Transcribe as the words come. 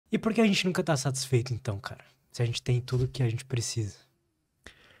E por que a gente nunca tá satisfeito, então, cara? Se a gente tem tudo que a gente precisa.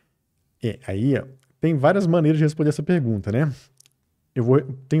 Aí, ó, tem várias maneiras de responder essa pergunta, né?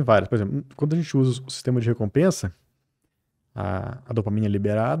 Tem várias. Por exemplo, quando a gente usa o sistema de recompensa, a dopamina é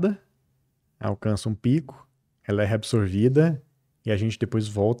liberada, alcança um pico, ela é reabsorvida e a gente depois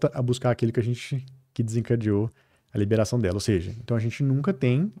volta a buscar aquilo que desencadeou a liberação dela. Ou seja, então a gente nunca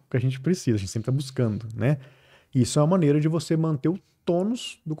tem o que a gente precisa, a gente sempre está buscando, né? Isso é uma maneira de você manter o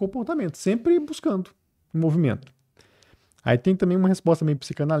tônus do comportamento, sempre buscando o movimento. Aí tem também uma resposta meio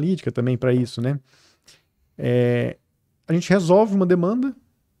psicanalítica também para isso, né? A gente resolve uma demanda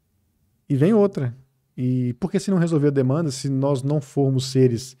e vem outra. E por que se não resolver a demanda, se nós não formos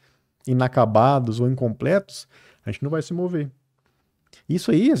seres inacabados ou incompletos, a gente não vai se mover.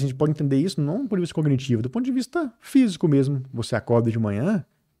 Isso aí, a gente pode entender isso não do ponto de vista cognitivo, do ponto de vista físico mesmo. Você acorda de manhã,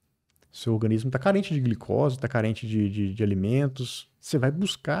 seu organismo está carente de glicose, está carente de alimentos. Você vai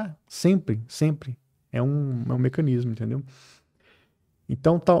buscar sempre, sempre. É um mecanismo, entendeu?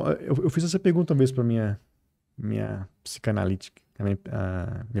 Então, eu fiz essa pergunta uma vez para minha psicanalítica, a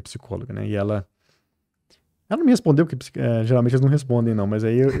minha psicóloga, né? E ela não me respondeu, porque geralmente eles não respondem, não. Mas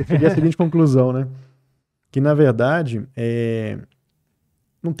aí eu cheguei à seguinte conclusão, né? Que, na verdade,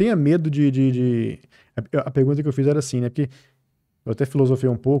 não tenha medo A pergunta que eu fiz era assim, né? Porque eu até filosofei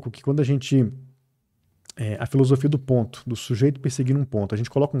um pouco que quando a gente... a filosofia do ponto, do sujeito perseguindo um ponto. A gente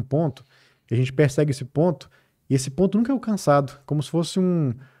coloca um ponto e a gente persegue esse ponto e esse ponto nunca é alcançado. Como se fosse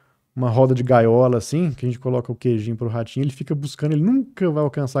uma roda de gaiola, assim, que a gente coloca o queijinho pro ratinho, ele fica buscando, ele nunca vai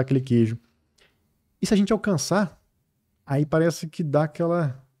alcançar aquele queijo. E se a gente alcançar, aí parece que dá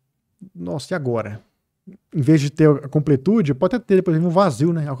aquela... Nossa, e agora? Em vez de ter a completude, pode até ter, por exemplo, um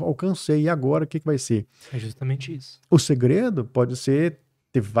vazio, né? Alcancei, e agora o que vai ser? É justamente isso. O segredo pode ser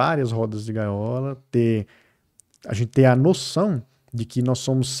ter várias rodas de gaiola, a gente ter a noção de que nós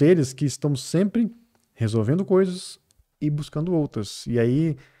somos seres que estamos sempre resolvendo coisas e buscando outras. E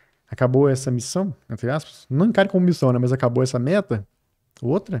aí acabou essa missão, entre aspas, não encare como missão, né? Mas acabou essa meta,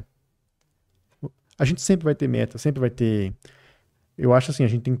 outra. A gente sempre vai ter meta, sempre vai ter... Eu acho assim, a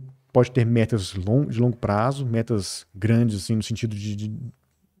gente pode ter metas de longo prazo, metas grandes, assim, no sentido de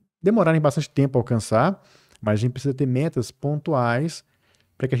demorarem bastante tempo a alcançar, mas a gente precisa ter metas pontuais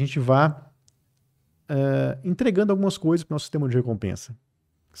para que a gente vá entregando algumas coisas para o nosso sistema de recompensa.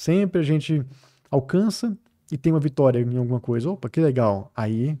 Sempre a gente alcança e tem uma vitória em alguma coisa. Opa, que legal.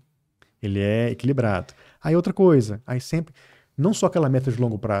 Aí ele é equilibrado. Aí outra coisa, aí sempre... Não só aquela meta de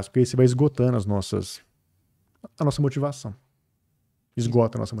longo prazo, porque aí você vai esgotando a nossa motivação.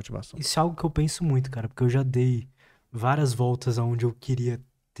 Esgota a nossa motivação. Isso é algo que eu penso muito, cara, porque eu já dei várias voltas aonde eu queria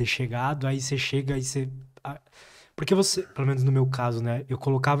ter chegado, aí você chega e você... Porque você, pelo menos no meu caso, né, eu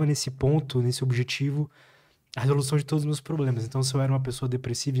colocava nesse ponto, nesse objetivo, a resolução de todos os meus problemas. Então, se eu era uma pessoa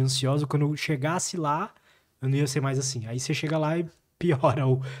depressiva e ansiosa, quando eu chegasse lá, eu não ia ser mais assim. Aí você chega lá e piora,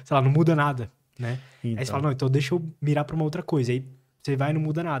 ou, sei lá, não muda nada, né? Então. Aí você fala, não, então deixa eu mirar pra uma outra coisa. Aí você vai e não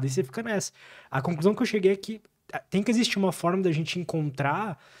muda nada. Aí você fica nessa. A conclusão que eu cheguei é que tem que existir uma forma da gente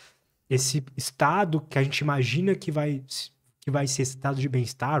encontrar esse estado que a gente imagina que vai ser estado de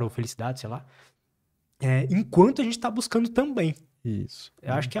bem-estar ou felicidade, sei lá, enquanto a gente tá buscando também. Isso.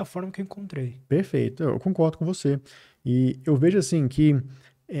 Eu acho que é a forma que eu encontrei. Perfeito, eu concordo com você. E eu vejo assim que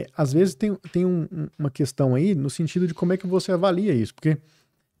às vezes tem uma questão aí no sentido de como é que você avalia isso, porque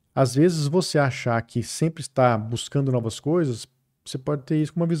às vezes você achar que sempre está buscando novas coisas, você pode ter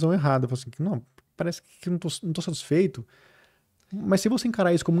isso com uma visão errada. Assim, que não, parece que eu não tô satisfeito. Mas se você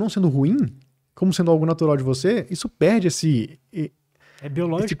encarar isso como não sendo ruim, como sendo algo natural de você, isso perde esse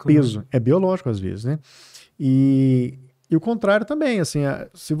biológico, esse peso. Né? É biológico às vezes, né? E o contrário também, assim,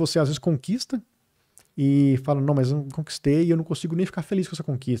 se você às vezes conquista e fala, não, mas eu não conquistei e eu não consigo nem ficar feliz com essa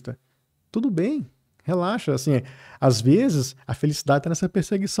conquista. Tudo bem, relaxa, assim, às vezes a felicidade tá nessa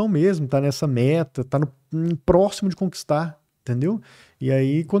perseguição mesmo, tá nessa meta, tá no próximo de conquistar, entendeu? E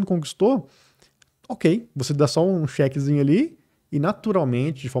aí, quando conquistou, ok, você dá só um checkzinho ali e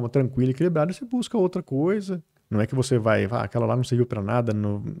naturalmente, de forma tranquila e equilibrada, você busca outra coisa. Não é que você vai, aquela lá não serviu pra nada,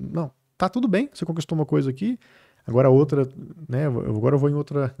 não, tá tudo bem, você conquistou uma coisa aqui, agora outra, né, agora eu vou em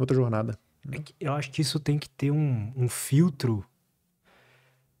outra jornada. Eu acho que isso tem que ter um filtro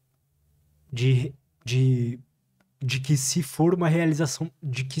de que se for uma realização,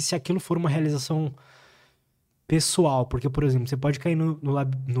 de que se aquilo for uma realização pessoal, porque, por exemplo, você pode cair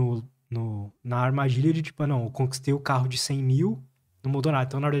na armadilha de tipo, não, eu conquistei o carro de 100 mil, não mudou nada,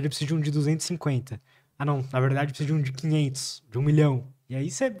 então na verdade eu preciso de um de 250. Ah não, na verdade eu preciso de um de 500, de 1 milhão. E aí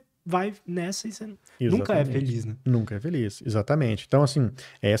você vai nessa e você nunca é feliz, né? Nunca é feliz, exatamente. Então, assim,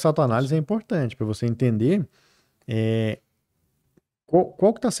 essa autoanálise é importante para você entender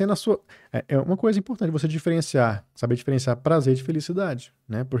Qual que está sendo a sua... É uma coisa importante você diferenciar, saber diferenciar prazer de felicidade,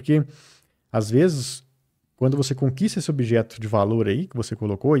 né? Porque, às vezes, quando você conquista esse objeto de valor aí, que você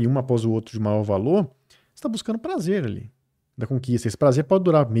colocou, e um após o outro de maior valor, você está buscando prazer ali, da conquista. Esse prazer pode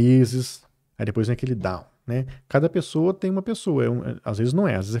durar meses, aí depois vem aquele down, né? Cada pessoa tem uma pessoa, às vezes não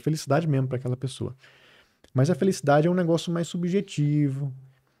é, às vezes é felicidade mesmo para aquela pessoa. Mas a felicidade é um negócio mais subjetivo,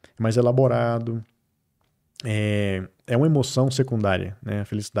 mais elaborado, é uma emoção secundária, né? A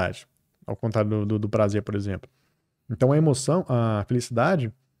felicidade, ao contrário do prazer, por exemplo. Então a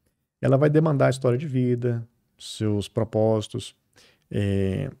felicidade, ela vai demandar a história de vida, seus propósitos,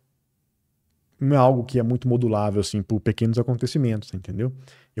 não é algo que é muito modulável, assim, por pequenos acontecimentos, entendeu?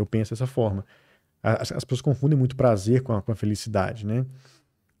 Eu penso dessa forma. As pessoas confundem muito prazer com a felicidade, né?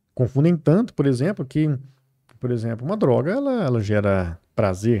 Confundem tanto, por exemplo, que, por exemplo, uma droga, ela gera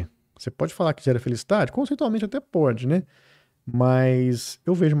prazer. Você pode falar que gera felicidade? Conceitualmente até pode, né? Mas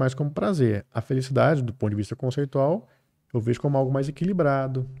eu vejo mais como prazer. A felicidade, do ponto de vista conceitual, eu vejo como algo mais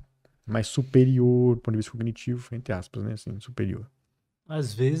equilibrado, mais superior, do ponto de vista cognitivo, entre aspas, né? Assim, superior.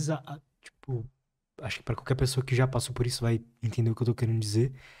 Às vezes, tipo, acho que pra qualquer pessoa que já passou por isso vai entender o que eu tô querendo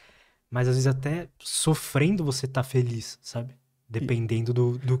dizer. Mas às vezes até sofrendo você tá feliz, sabe? Dependendo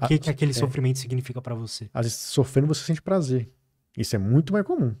do que aquele sofrimento significa pra você. Às vezes, sofrendo, você sente prazer. Isso é muito mais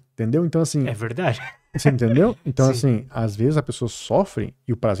comum, entendeu? Então, assim... É verdade. Você entendeu? Então, Sim. assim, às vezes a pessoa sofre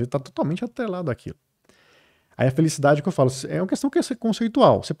e o prazer tá totalmente atrelado àquilo. Aí a felicidade que eu falo, é uma questão que é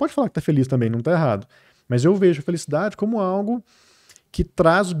conceitual. Você pode falar que tá feliz também, não tá errado. Mas eu vejo a felicidade como algo que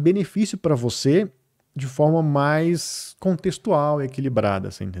traz benefício pra você de forma mais contextual e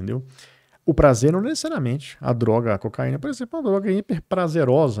equilibrada, você entendeu? O prazer não necessariamente. A droga, a cocaína, por exemplo, é uma droga hiper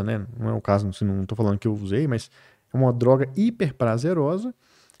prazerosa, né? Não é o caso, não tô falando que eu usei, mas é uma droga hiper prazerosa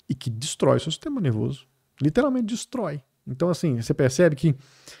e que destrói o seu sistema nervoso. Literalmente destrói. Então, assim, você percebe que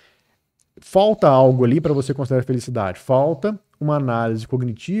falta algo ali para você considerar felicidade. Falta uma análise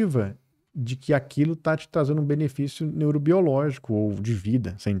cognitiva de que aquilo tá te trazendo um benefício neurobiológico ou de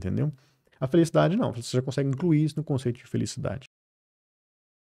vida, você entendeu? A felicidade não. Você já consegue incluir isso no conceito de felicidade.